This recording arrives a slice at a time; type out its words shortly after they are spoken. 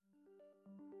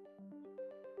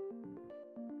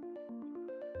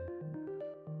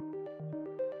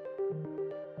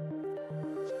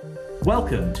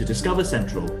Welcome to Discover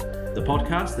Central, the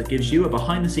podcast that gives you a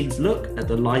behind-the-scenes look at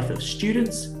the life of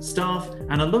students, staff,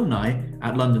 and alumni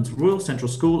at London's Royal Central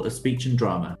School of Speech and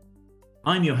Drama.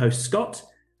 I'm your host, Scott,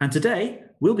 and today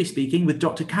we'll be speaking with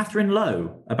Dr. Catherine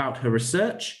Lowe about her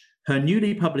research, her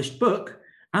newly published book,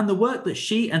 and the work that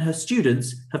she and her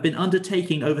students have been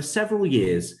undertaking over several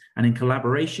years and in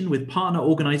collaboration with partner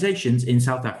organisations in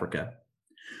South Africa.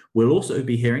 We'll also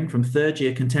be hearing from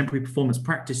third-year contemporary performance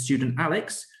practice student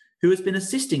Alex, who has been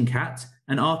assisting Kat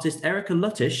and artist Erica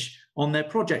Luttish on their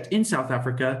project in South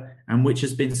Africa and which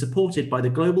has been supported by the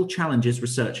Global Challenges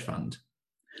Research Fund.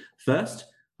 First,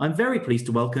 I'm very pleased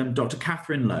to welcome Dr.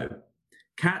 Catherine Lowe.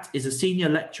 Kat is a senior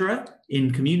lecturer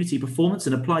in community performance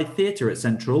and applied theatre at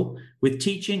Central, with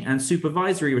teaching and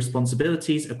supervisory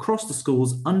responsibilities across the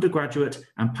school's undergraduate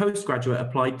and postgraduate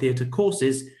applied theatre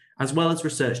courses, as well as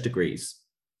research degrees.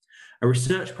 A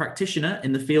research practitioner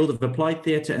in the field of applied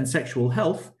theatre and sexual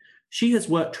health, she has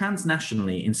worked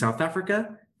transnationally in South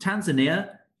Africa,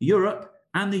 Tanzania, Europe,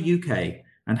 and the UK,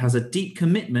 and has a deep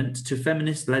commitment to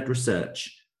feminist-led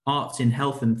research, arts in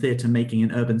health and theatre making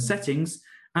in urban settings,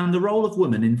 and the role of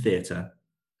women in theatre.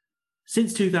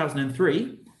 Since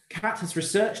 2003, Kat has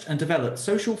researched and developed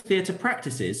social theatre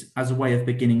practices as a way of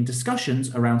beginning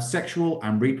discussions around sexual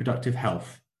and reproductive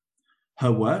health.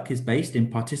 Her work is based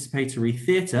in participatory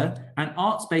theatre and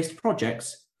arts-based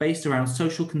projects based around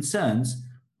social concerns,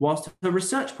 whilst her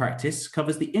research practice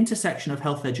covers the intersection of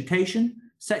health education,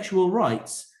 sexual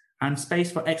rights, and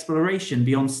space for exploration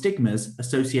beyond stigmas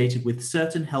associated with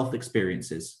certain health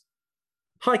experiences.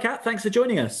 Hi, Kat, thanks for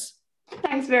joining us.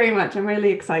 Thanks very much. I'm really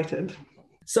excited.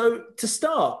 So to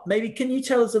start, maybe can you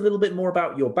tell us a little bit more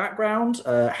about your background,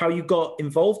 how you got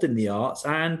involved in the arts,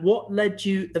 and what led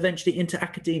you eventually into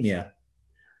academia?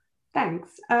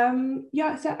 Thanks.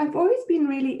 So I've always been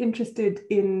really interested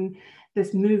in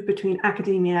this move between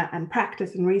academia and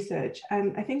practice and research.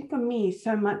 And I think for me,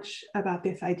 so much about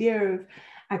this idea of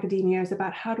academia is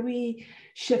about how do we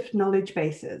shift knowledge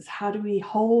bases? How do we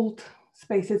hold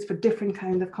spaces for different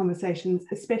kinds of conversations,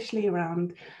 especially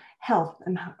around health,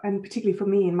 and particularly for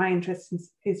me, and my interest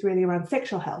is really around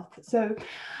sexual health. So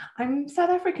I'm South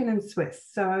African and Swiss.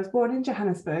 So I was born in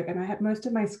Johannesburg and I had most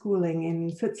of my schooling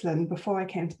in Switzerland before I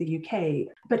came to the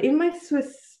UK. But in my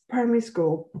Swiss primary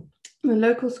school, the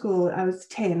local school, I was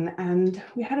 10 and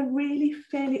we had a really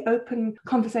fairly open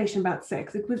conversation about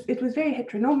sex. It was very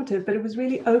heteronormative, but it was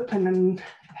really open and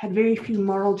had very few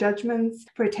moral judgments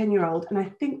for a 10-year-old. And I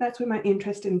think that's where my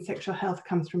interest in sexual health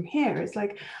comes from here. It's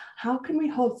like, how can we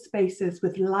hold spaces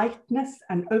with lightness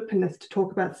and openness to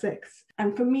talk about sex?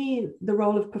 And for me, the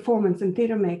role of performance and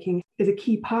theatre making is a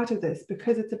key part of this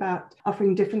because it's about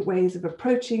offering different ways of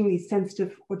approaching these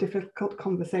sensitive or difficult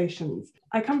conversations.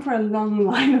 I come from a long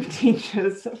line of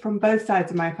teachers from both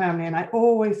sides of my family, and I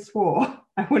always swore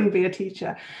I wouldn't be a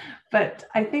teacher. But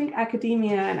I think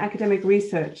academia and academic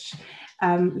research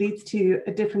leads to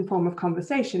a different form of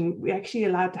conversation. We're actually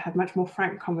allowed to have much more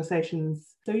frank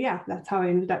conversations. So yeah, that's how I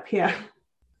ended up here.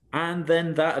 And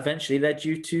then that eventually led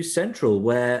you to Central,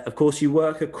 where, of course, you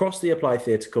work across the applied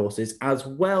theatre courses as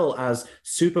well as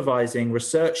supervising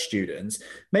research students.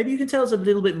 Maybe you can tell us a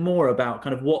little bit more about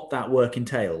kind of what that work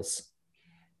entails.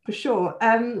 For sure.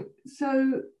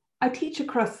 So I teach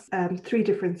across 3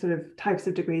 different sort of types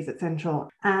of degrees at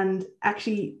Central. And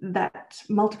actually that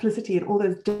multiplicity and all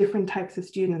those different types of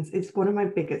students is one of my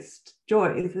biggest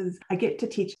joys, is I get to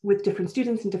teach with different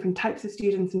students and different types of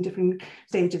students and different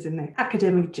stages in their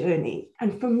academic journey.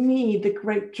 And for me, the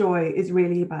great joy is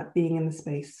really about being in the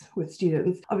space with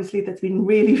students. Obviously, that's been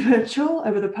really virtual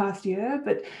over the past year,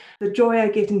 but the joy I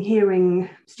get in hearing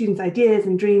students' ideas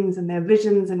and dreams and their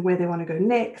visions and where they want to go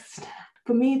next.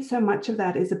 For me, so much of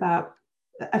that is about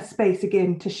a space,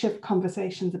 again, to shift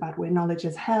conversations about where knowledge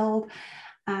is held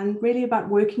and really about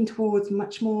working towards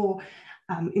much more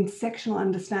intersectional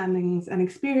understandings and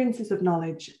experiences of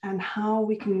knowledge and how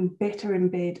we can better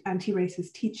embed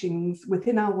anti-racist teachings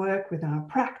within our work, within our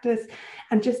practice,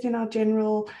 and just in our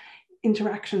general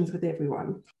interactions with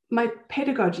everyone. My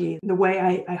pedagogy, the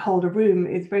way I hold a room,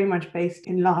 is very much based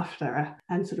in laughter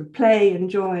and sort of play and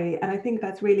joy. And I think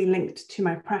that's really linked to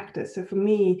my practice. So for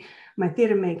me, my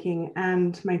theatre making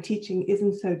and my teaching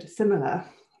isn't so dissimilar.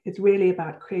 It's really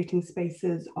about creating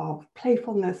spaces of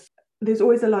playfulness. There's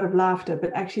always a lot of laughter,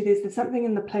 but actually there's something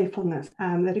in the playfulness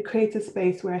that it creates a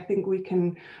space where I think we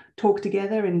can talk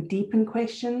together and deepen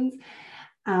questions.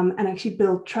 And actually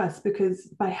build trust, because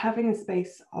by having a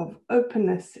space of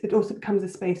openness, it also becomes a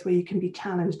space where you can be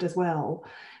challenged as well.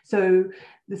 So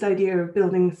this idea of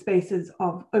building spaces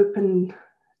of open,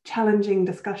 challenging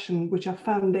discussion, which are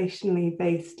foundationally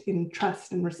based in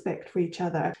trust and respect for each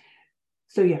other.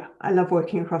 So yeah, I love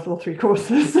working across all three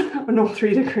courses and all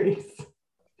three degrees.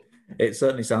 It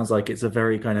certainly sounds like it's a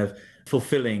very kind of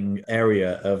fulfilling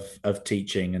area of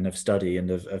teaching and of study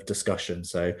and of discussion.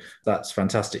 So that's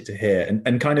fantastic to hear.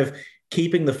 And kind of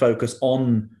keeping the focus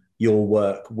on your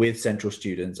work with Central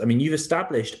Students. I mean, you've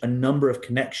established a number of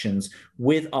connections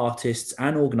with artists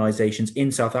and organizations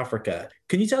in South Africa.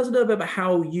 Can you tell us a little bit about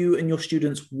how you and your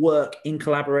students work in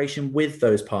collaboration with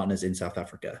those partners in South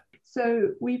Africa? So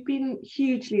we've been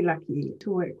hugely lucky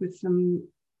to work with some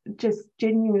just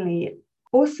genuinely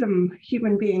awesome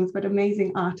human beings, but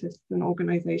amazing artists and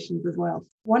organizations as well.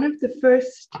 One of the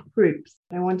first groups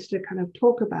I wanted to kind of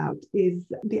talk about is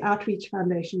the Outreach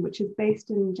Foundation, which is based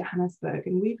in Johannesburg.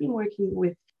 And we've been working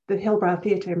with the Hillbrow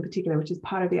Theatre in particular, which is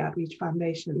part of the Outreach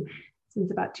Foundation,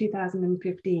 since about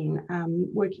 2015,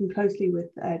 working closely with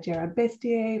Gerard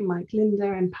Bestier, Mike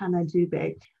Linder, and Pana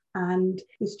Dube. And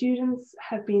the students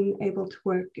have been able to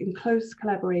work in close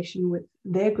collaboration with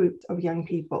their groups of young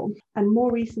people. And more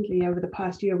recently, over the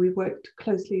past year, we've worked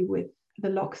closely with the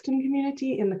Loxton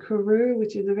community in the Karoo,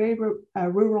 which is a very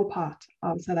rural part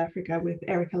of South Africa, with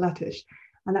Erica Luttish.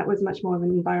 And that was much more of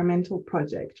an environmental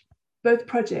project. Both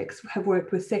projects have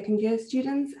worked with second-year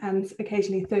students and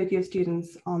occasionally third-year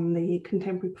students on the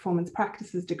Contemporary Performance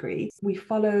Practices degree. We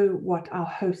follow what our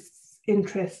hosts'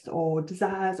 interests or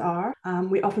desires are.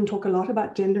 We often talk a lot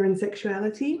about gender and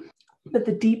sexuality, but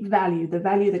the deep value, the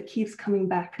value that keeps coming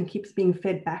back and keeps being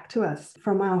fed back to us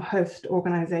from our host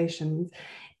organizations,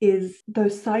 is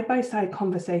those side-by-side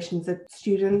conversations that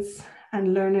students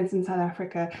and learners in South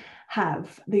Africa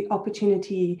have the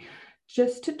opportunity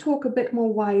just to talk a bit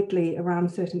more widely around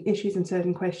certain issues and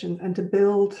certain questions and to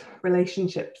build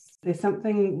relationships. There's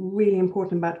something really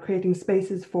important about creating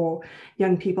spaces for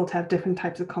young people to have different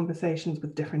types of conversations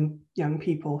with different young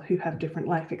people who have different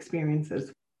life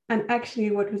experiences. And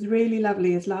actually what was really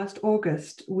lovely is last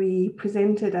August, we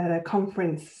presented at a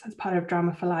conference as part of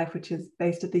Drama for Life, which is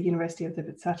based at the University of the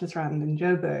Witwatersrand in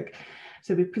Joburg.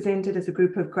 So we presented as a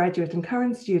group of graduate and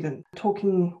current students,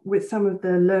 talking with some of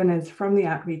the learners from the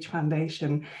Outreach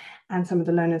Foundation and some of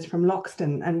the learners from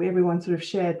Loxton, and everyone sort of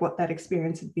shared what that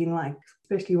experience had been like,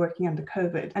 especially working under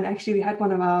COVID. And actually we had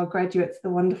one of our graduates, the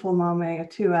wonderful Mame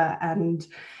Atua and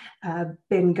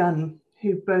Ben Gunn,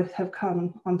 who both have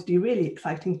come on to do really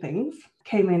exciting things,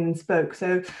 came in and spoke.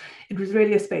 So it was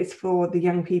really a space for the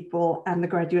young people and the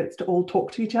graduates to all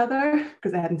talk to each other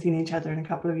because they hadn't seen each other in a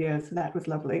couple of years. So that was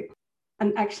lovely.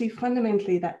 And actually,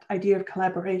 fundamentally, that idea of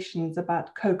collaboration is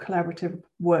about co-collaborative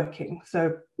working.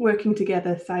 So working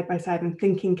together side by side and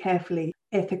thinking carefully,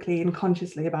 ethically and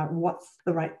consciously about what's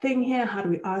the right thing here, how do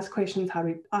we ask questions, how do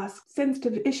we ask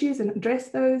sensitive issues and address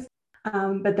those,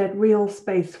 but that real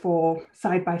space for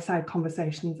side by side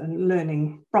conversations and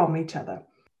learning from each other.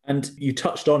 And you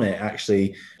touched on it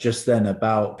actually just then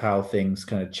about how things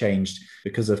kind of changed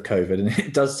because of COVID. And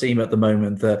it does seem at the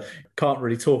moment that can't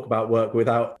really talk about work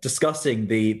without discussing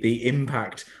the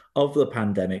impact of the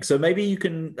pandemic. So maybe you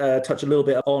can touch a little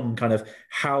bit on kind of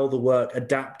how the work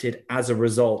adapted as a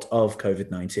result of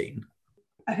COVID-19.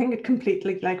 I think it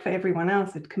completely, like for everyone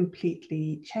else, it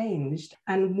completely changed.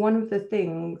 And one of the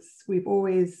things we've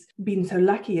always been so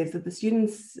lucky is that the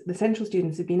students, the Central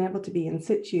students, have been able to be in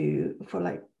situ for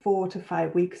like 4 to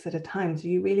 5 weeks at a time. So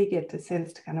you really get a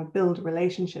sense to kind of build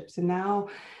relationships. And now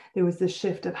there was this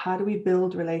shift of how do we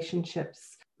build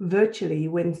relationships virtually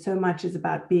when so much is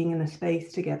about being in a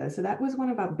space together. So that was one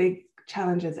of our big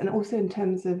challenges. And also in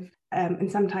terms of, and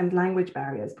sometimes language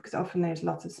barriers, because often there's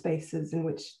lots of spaces in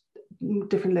which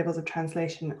different levels of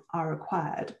translation are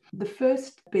required. The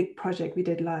first big project we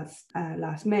did last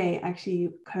May actually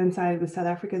coincided with South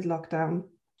Africa's lockdown,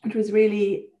 which was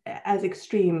really as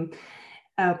extreme,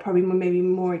 probably maybe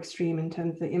more extreme in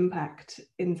terms of the impact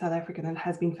in South Africa than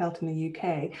has been felt in the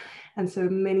UK. And so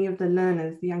many of the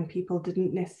learners, the young people,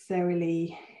 didn't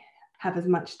necessarily have as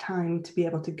much time to be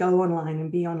able to go online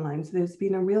and be online. So there's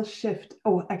been a real shift,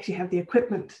 or actually have the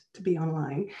equipment to be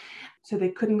online. So they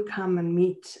couldn't come and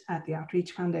meet at the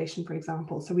Outreach Foundation, for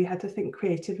example. So we had to think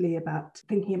creatively about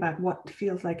thinking about what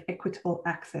feels like equitable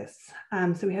access.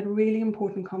 So we had really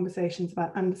important conversations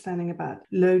about understanding about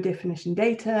low definition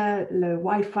data, low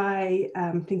Wi-Fi,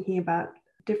 thinking about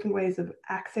different ways of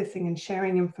accessing and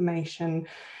sharing information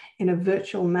in a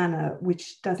virtual manner,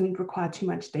 which doesn't require too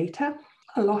much data.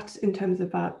 A lot in terms of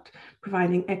about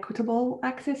providing equitable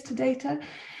access to data.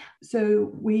 So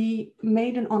we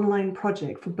made an online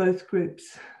project for both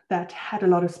groups that had a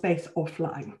lot of space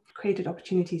offline, created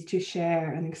opportunities to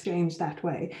share and exchange that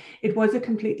way. It was a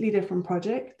completely different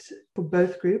project for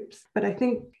both groups, but I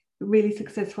think really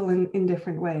successful in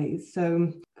different ways.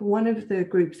 So one of the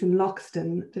groups in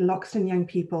Loxton, the Loxton young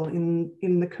people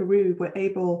in the Karoo were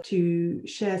able to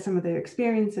share some of their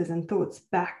experiences and thoughts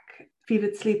back.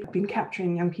 Fevered Sleep have been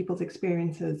capturing young people's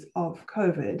experiences of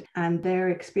COVID, and their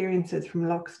experiences from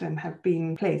Loxton have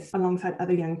been placed alongside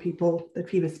other young people that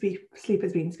Fevered Sleep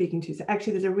has been speaking to. So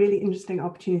actually there's a really interesting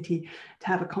opportunity to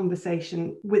have a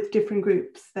conversation with different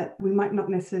groups that we might not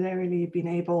necessarily have been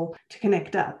able to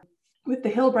connect up. With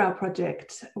the Hillbrow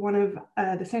project, one of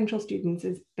the central students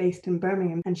is based in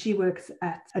Birmingham, and she works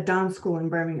at a dance school in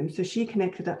Birmingham. So she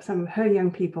connected up some of her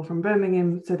young people from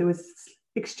Birmingham. So there was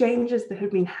exchanges that have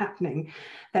been happening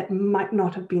that might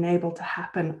not have been able to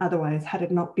happen otherwise had it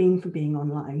not been for being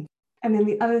online. And then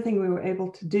the other thing we were able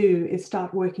to do is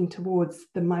start working towards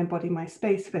the My Body, My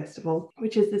Space Festival,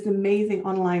 which is this amazing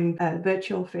online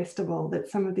virtual festival that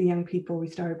some of the young people we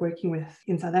started working with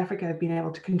in South Africa have been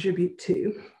able to contribute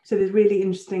to. So there's really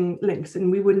interesting links, and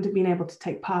we wouldn't have been able to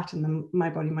take part in the My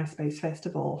Body, My Space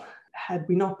Festival had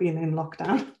we not been in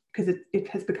lockdown, because it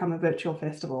has become a virtual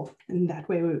festival. And that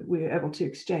way we were able to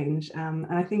exchange. And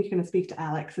I think you're going to speak to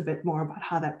Alex a bit more about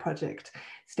how that project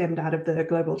stemmed out of the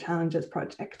Global Challenges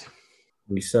project.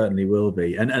 We certainly will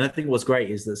be. And I think what's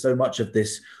great is that so much of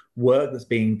this work that's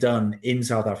being done in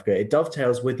South Africa, it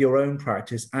dovetails with your own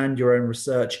practice and your own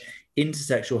research into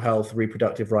sexual health,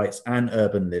 reproductive rights, and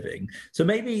urban living. So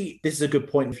maybe this is a good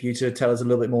point for you to tell us a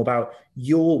little bit more about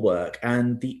your work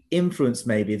and the influence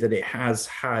maybe that it has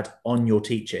had on your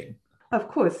teaching. Of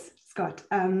course, Scott.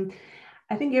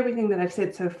 I think everything that I've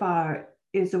said so far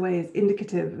is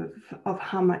indicative of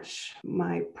how much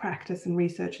my practice and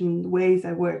research and the ways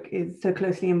I work is so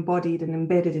closely embodied and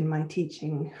embedded in my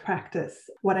teaching practice.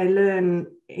 What I learn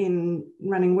in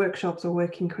running workshops or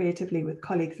working creatively with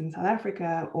colleagues in South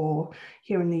Africa or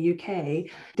here in the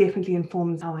UK definitely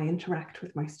informs how I interact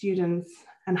with my students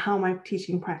and how my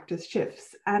teaching practice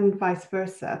shifts, and vice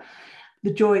versa.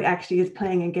 The joy actually is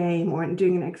playing a game or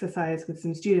doing an exercise with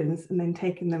some students and then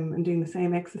taking them and doing the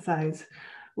same exercise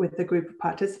with a group of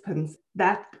participants.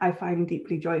 That I find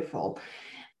deeply joyful.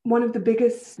 One of the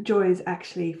biggest joys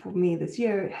actually for me this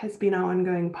year has been our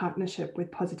ongoing partnership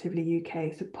with Positively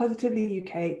UK. So Positively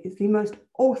UK is the most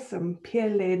awesome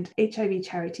peer-led HIV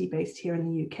charity based here in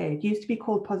the UK. It used to be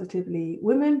called Positively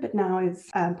Women, but now is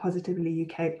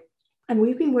Positively UK. And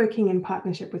we've been working in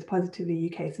partnership with Positively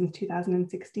UK since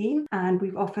 2016, and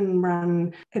we've often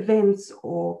run events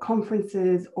or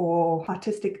conferences or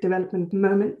artistic development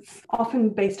moments,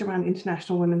 often based around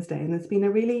International Women's Day. And it's been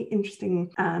a really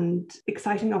interesting and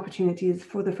exciting opportunity.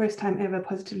 For the first time ever,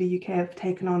 Positively UK have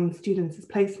taken on students as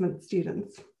placement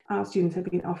students. Our students have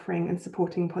been offering and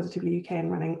supporting Positively UK and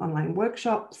running online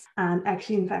workshops. And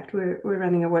actually, in fact, we're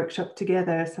running a workshop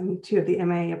together. Two of the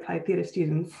MA Applied Theatre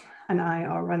students and I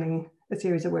are running a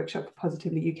series of workshops for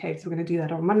Positively UK. So we're going to do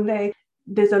that on Monday.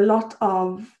 There's a lot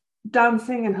of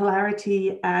dancing and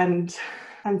hilarity and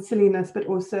silliness, but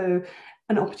also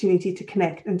an opportunity to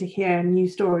connect and to hear new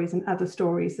stories and other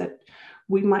stories that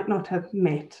we might not have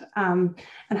met. And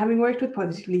having worked with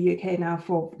Positively UK now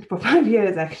for 5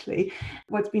 years, actually,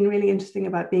 what's been really interesting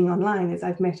about being online is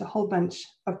I've met a whole bunch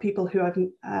of people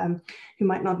who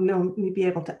might not normally be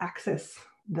able to access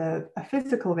a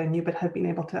physical venue, but have been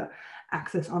able to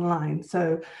access online.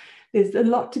 So there's a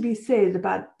lot to be said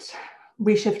about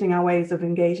reshifting our ways of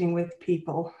engaging with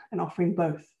people and offering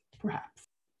both, perhaps.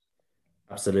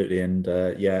 Absolutely. And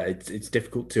it's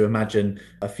difficult to imagine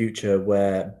a future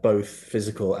where both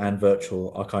physical and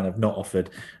virtual are kind of not offered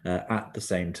at the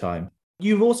same time.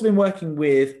 You've also been working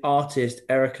with artist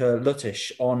Erica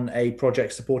Luttish on a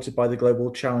project supported by the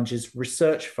Global Challenges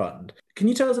Research Fund. Can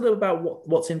you tell us a little about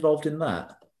what's involved in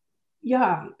that?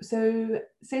 Yeah, so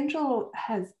Central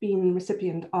has been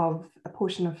recipient of a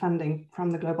portion of funding from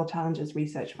the Global Challenges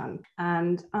Research Fund.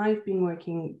 And I've been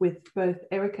working with both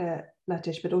Erica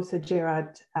Luttish, but also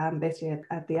Gerard Bessier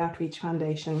at the Outreach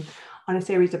Foundation on a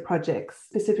series of projects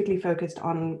specifically focused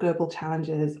on global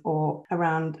challenges or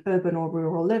around urban or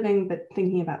rural living, but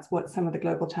thinking about what some of the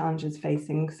global challenges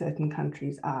facing certain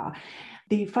countries are.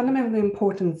 The fundamental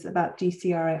importance about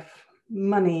GCRF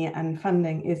money and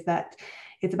funding is that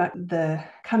it's about the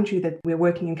country that we're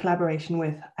working in collaboration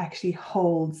with actually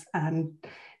holds and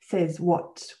says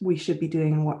what we should be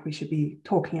doing and what we should be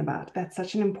talking about. That's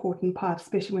such an important part,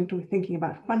 especially when we're thinking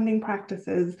about funding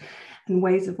practices and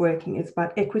ways of working. It's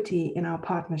about equity in our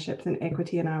partnerships and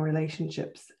equity in our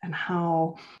relationships and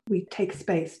how we take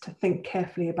space to think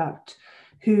carefully about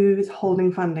who is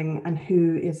holding funding and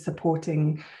who is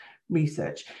supporting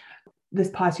research. this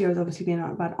past year has obviously been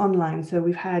about online. So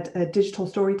we've had a digital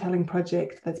storytelling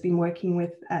project that's been working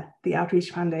with at the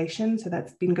Outreach Foundation. So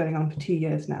that's been going on for 2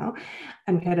 years now.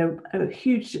 And we had a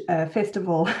huge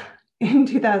festival in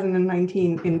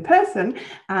 2019 in person.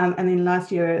 And then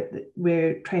last year,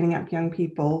 we're training up young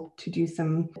people to do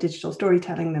some digital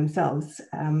storytelling themselves.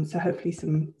 So hopefully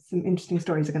some interesting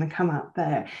stories are going to come out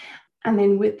there. And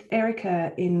then with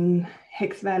Erica in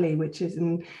Hicks Valley, which is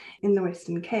in the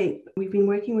Western Cape, we've been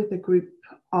working with a group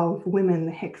of women,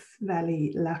 the Hicks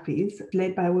Valley Lappies,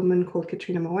 led by a woman called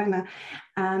Katrina Moena.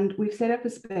 And we've set up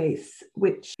a space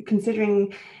which,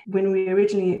 considering when we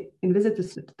originally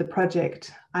envisaged the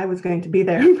project, I was going to be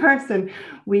there in person,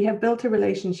 we have built a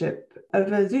relationship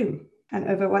over Zoom and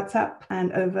over WhatsApp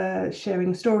and over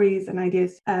sharing stories and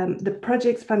ideas. The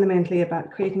project's fundamentally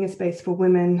about creating a space for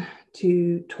women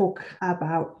to talk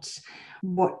about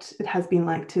what it has been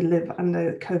like to live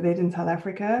under COVID in South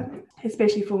Africa,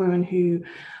 especially for women who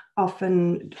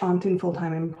often aren't in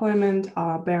full-time employment,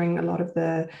 are bearing a lot of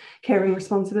the caring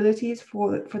responsibilities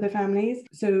for their families.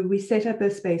 So we set up a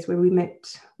space where we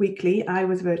met weekly. I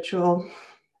was virtual.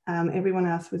 Everyone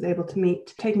else was able to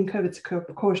meet, taking COVID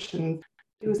precautions.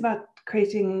 It was about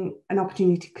creating an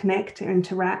opportunity to connect, to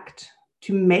interact,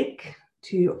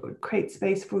 to create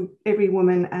space for every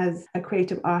woman as a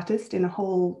creative artist in a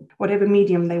whole, whatever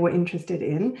medium they were interested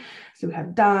in. So we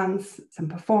have dance, some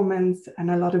performance,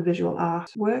 and a lot of visual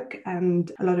art work,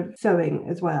 and a lot of sewing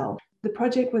as well. The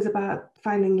project was about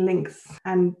finding links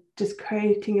and just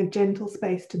creating a gentle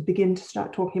space to begin to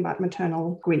start talking about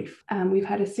maternal grief. We've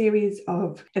had a series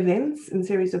of events and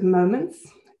series of moments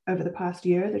over the past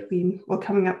year that we're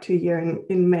coming up to a year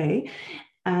in May.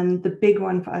 And the big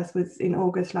one for us was in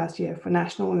August last year for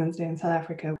National Women's Day in South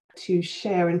Africa, to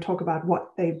share and talk about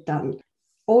what they've done.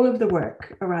 All of the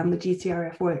work around the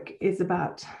GCRF work is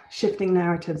about shifting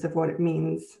narratives of what it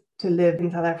means to live in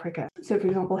South Africa. So, for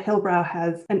example, Hillbrow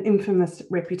has an infamous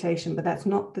reputation, but that's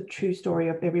not the true story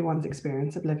of everyone's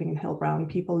experience of living in Hillbrow. And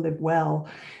people live well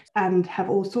and have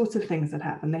all sorts of things that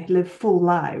happen. They live full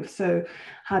lives. So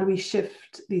how do we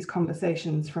shift these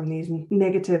conversations from these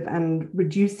negative and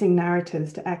reducing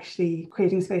narratives to actually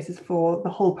creating spaces for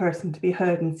the whole person to be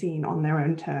heard and seen on their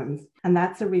own terms? And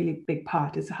that's a really big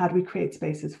part, is how do we create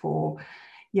spaces for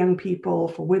young people,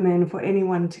 for women, for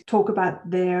anyone to talk about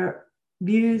their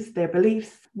views, their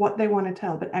beliefs, what they want to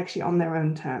tell, but actually on their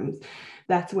own terms.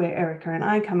 That's where Erica and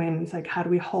I come in. It's like, how do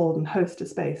we hold and host a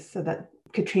space so that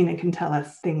Katrina can tell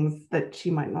us things that she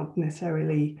might not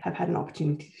necessarily have had an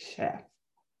opportunity to share?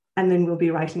 And then we'll be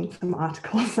writing some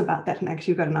articles about that. And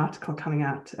actually, we've got an article coming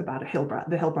out about the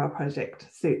Hillbrow project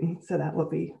soon. So that will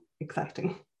be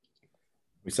exciting.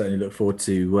 We certainly look forward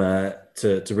to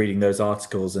reading those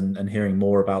articles and hearing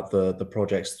more about the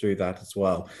projects through that as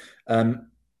well.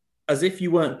 As if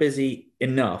you weren't busy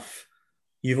enough,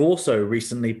 you've also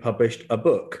recently published a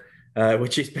book,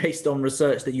 which is based on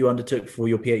research that you undertook for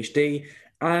your PhD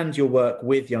and your work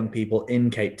with young people in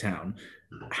Cape Town.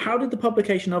 How did the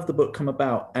publication of the book come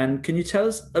about? And can you tell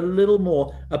us a little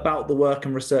more about the work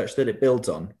and research that it builds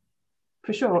on?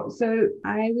 For sure. So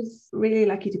I was really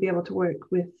lucky to be able to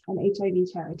work with an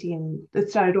HIV charity, and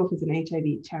it started off as an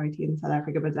HIV charity in South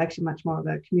Africa, but it's actually much more of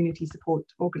a community support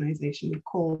organization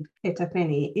called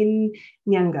Etafeni in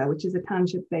Nyanga, which is a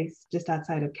township based just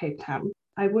outside of Cape Town.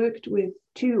 I worked with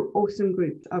two awesome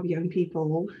groups of young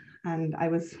people, and I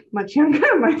was much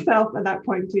younger myself at that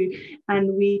point too.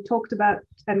 And we talked about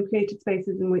and created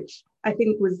spaces in which I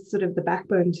think was sort of the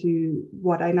backbone to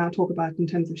what I now talk about in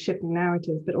terms of shifting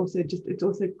narratives, but also it's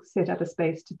also set up a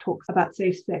space to talk about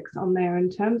safe sex on their own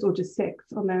terms, or just sex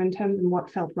on their own terms, and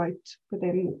what felt right for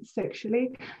them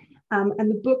sexually.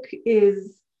 And the book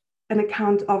is an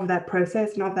account of that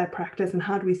process and of that practice, and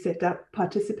how do we set up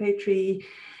participatory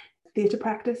theatre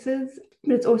practices.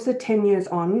 But it's also 10 years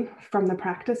on from the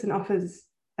practice and offers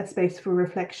a space for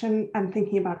reflection and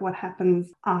thinking about what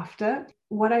happens after.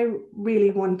 What I really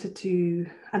wanted to,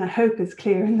 and I hope is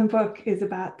clear in the book, is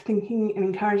about thinking and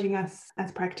encouraging us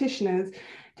as practitioners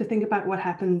to think about what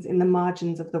happens in the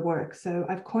margins of the work. So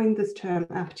I've coined this term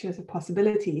apertures of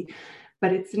possibility,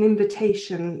 but it's an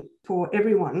invitation for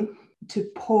everyone to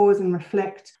pause and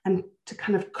reflect and to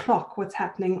kind of clock what's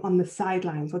happening on the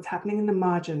sidelines, what's happening in the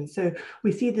margins. So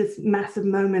we see this massive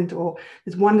moment or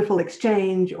this wonderful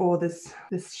exchange or this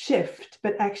shift,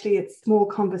 but actually it's small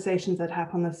conversations that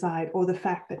happen on the side, or the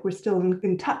fact that we're still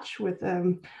in touch with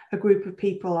a group of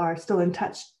people, are still in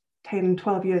touch 10,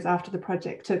 12 years after the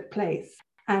project took place.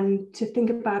 And to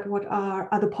think about what are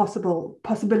other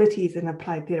possibilities in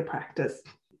applied theatre practice,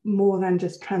 more than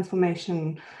just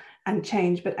transformation and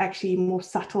change, but actually more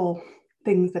subtle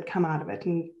things that come out of it.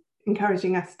 And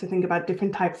encouraging us to think about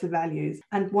different types of values.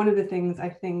 And one of the things I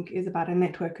think is about a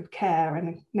network of care and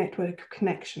a network of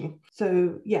connection.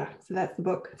 So that's the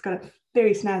book. It's got a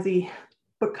very snazzy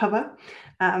book cover.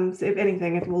 So if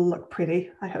anything, it will look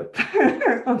pretty, I hope,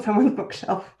 on someone's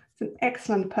bookshelf. It's an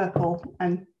excellent purple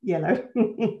and yellow.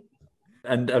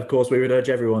 And of course, we would urge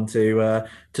everyone to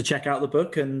check out the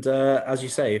book. And as you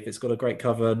say, if it's got a great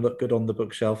cover and look good on the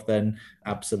bookshelf, then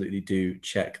absolutely do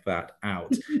check that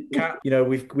out. Kat,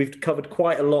 we've covered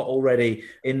quite a lot already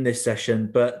in this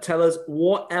session, but tell us,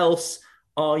 what else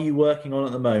are you working on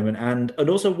at the moment, and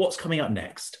also what's coming up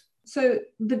next? So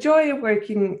the joy of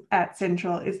working at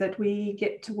Central is that we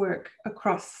get to work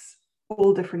across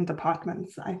all different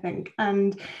departments, I think.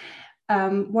 And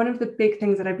one of the big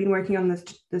things that I've been working on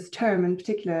this term in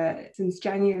particular since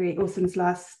January, or since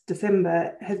last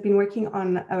December, has been working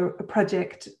on a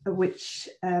project which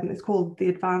is called the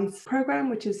Advance Program,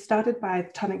 which is started by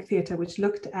the Tonic Theatre, which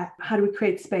looked at how do we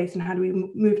create space and how do we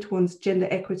move towards gender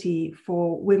equity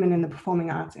for women in the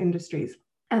performing arts industries.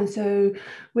 And so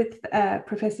with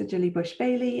Professor Julie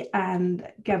Bush-Bailey and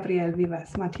Gabrielle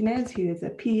Vivas Martinez, who is a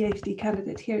PhD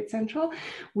candidate here at Central,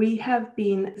 we have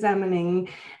been examining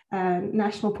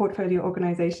national portfolio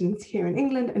organizations here in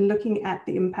England and looking at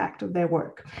the impact of their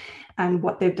work and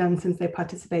what they've done since they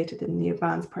participated in the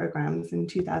advanced programs in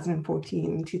 2014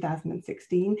 and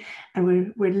 2016.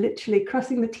 And we're literally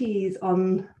crossing the T's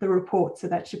on the report, so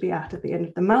that should be out at the end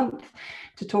of the month,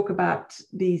 to talk about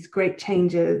these great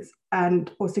changes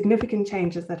or significant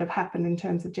changes that have happened in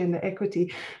terms of gender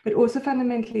equity, but also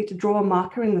fundamentally to draw a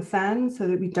marker in the sand so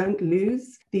that we don't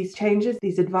lose these changes,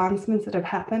 these advancements that have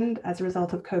happened as a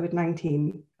result of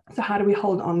COVID-19. So how do we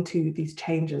hold on to these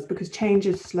changes? Because change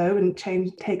is slow and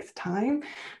change takes time,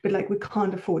 but we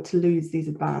can't afford to lose these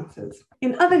advances.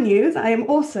 In other news, I am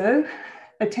also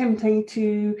attempting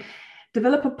to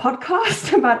develop a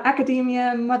podcast about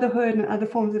academia, motherhood, and other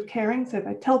forms of caring. So if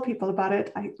I tell people about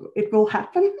it, it will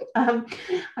happen. I'm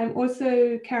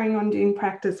also carrying on doing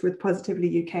practice with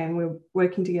Positively UK, and we're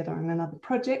working together on another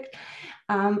project.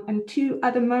 And two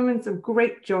other moments of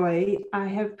great joy. I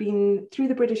have been through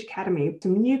the British Academy,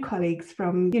 some new colleagues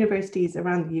from universities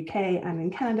around the UK and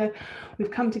in Canada. We've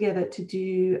come together to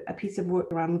do a piece of work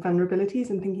around vulnerabilities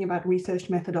and thinking about research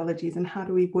methodologies and how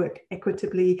do we work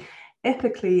equitably,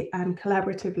 ethically and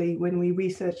collaboratively when we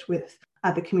research with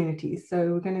other communities.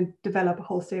 So we're going to develop a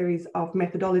whole series of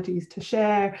methodologies to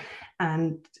share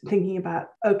and thinking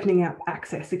about opening up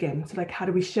access again. So how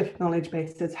do we shift knowledge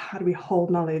bases? How do we hold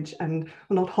knowledge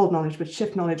not hold knowledge, but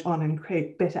shift knowledge on and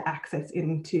create better access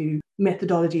into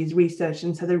methodologies, research,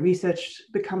 and so the research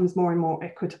becomes more and more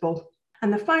equitable.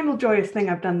 And the final joyous thing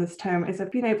I've done this term is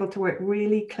I've been able to work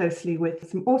really closely with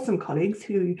some awesome colleagues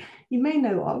who you may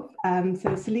know of.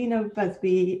 So Selena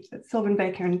Busby, Sylvan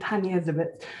Baker, and Tanya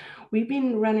Zivitz. We've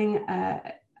been running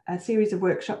a series of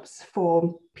workshops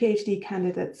for PhD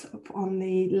candidates on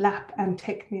the LAP and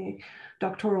Techne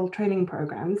doctoral training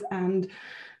programs. And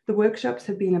the workshops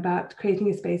have been about creating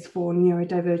a space for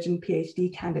neurodivergent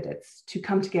PhD candidates to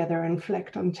come together and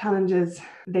reflect on challenges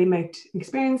they might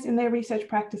experience in their research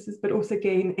practices, but also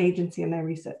gain agency in their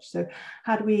research. So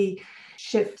how do we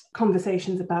shift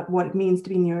conversations about what it means to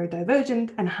be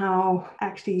neurodivergent and how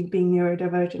actually being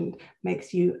neurodivergent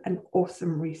makes you an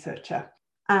awesome researcher?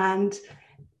 And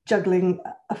juggling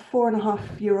a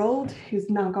 4.5-year-old who's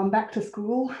now gone back to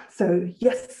school. So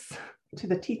yes, to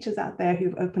the teachers out there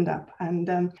who've opened up, and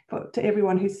to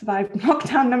everyone who survived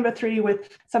lockdown number 3 with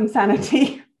some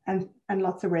sanity and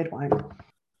lots of red wine.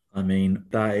 I mean,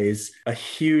 that is a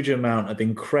huge amount of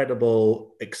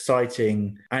incredible,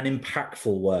 exciting and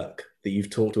impactful work that you've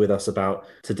talked with us about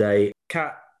today.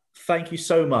 Kat, thank you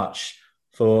so much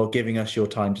for giving us your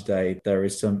time today. There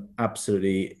is some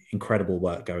absolutely incredible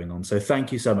work going on. So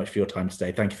thank you so much for your time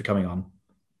today. Thank you for coming on.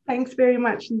 Thanks very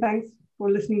much. And thanks for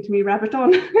listening to me rabbit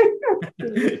on.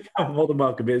 More than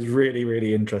welcome. It was really,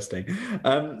 really interesting.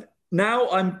 Now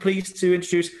I'm pleased to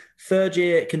introduce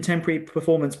third-year contemporary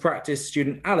performance practice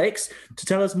student Alex to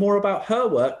tell us more about her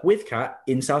work with Kat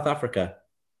in South Africa.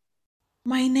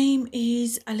 My name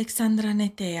is Alexandra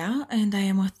Netea, and I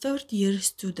am a third-year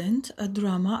student at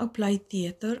Drama, Applied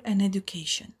Theatre and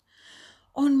Education.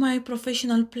 On my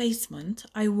professional placement,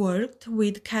 I worked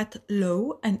with Kat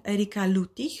Lowe and Erika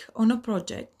Lutich on a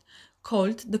project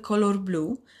called The Color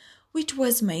Blue, which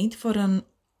was made for an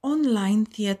online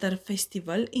theatre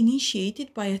festival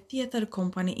initiated by a theatre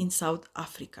company in South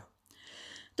Africa.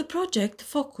 The project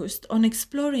focused on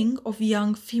exploring of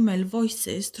young female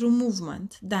voices through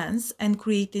movement, dance, and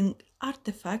creating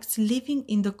artifacts living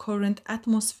in the current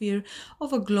atmosphere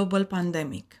of a global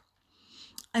pandemic.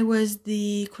 I was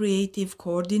the creative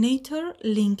coordinator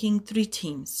linking 3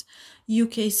 teams: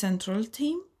 UK Central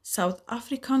team, South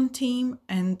African team,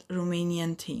 and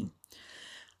Romanian team.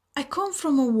 I come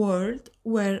from a world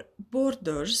where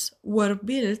borders were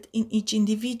built in each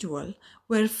individual,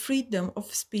 where freedom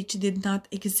of speech did not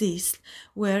exist,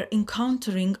 where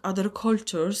encountering other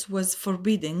cultures was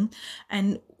forbidden,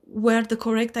 and where the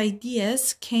correct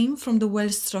ideas came from the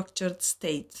well-structured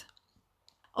state.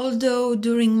 Although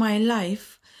during my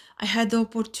life, I had the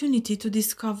opportunity to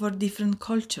discover different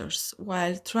cultures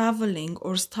while traveling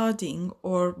or studying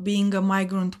or being a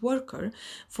migrant worker.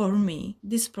 For me,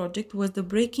 this project was the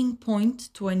breaking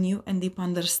point to a new and deep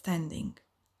understanding.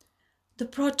 The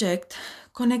project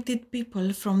connected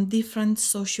people from different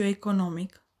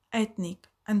socioeconomic, ethnic,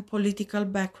 and political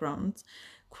backgrounds,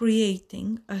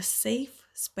 creating a safe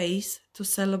space to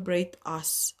celebrate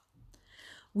us.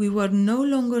 We were no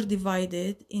longer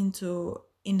divided into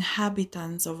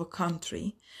inhabitants of a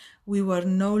country. We were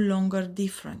no longer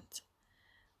different.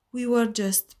 We were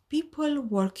just people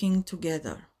working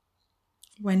together.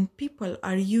 When people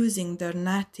are using their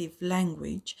native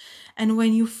language and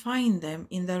when you find them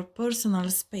in their personal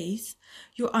space,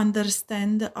 you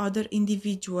understand the other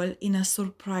individual in a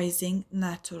surprising,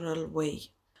 natural way.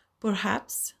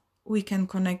 Perhaps we can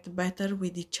connect better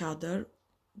with each other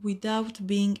without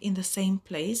being in the same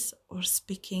place or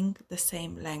speaking the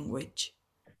same language.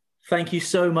 Thank you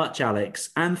so much,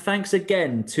 Alex. And thanks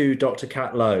again to Dr.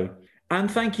 Kat Lowe. And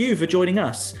thank you for joining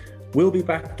us. We'll be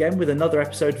back again with another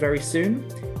episode very soon.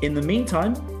 In the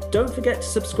meantime, don't forget to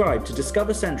subscribe to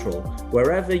Discover Central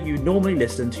wherever you normally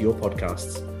listen to your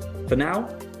podcasts. For now,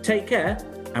 take care,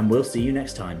 and we'll see you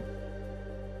next time.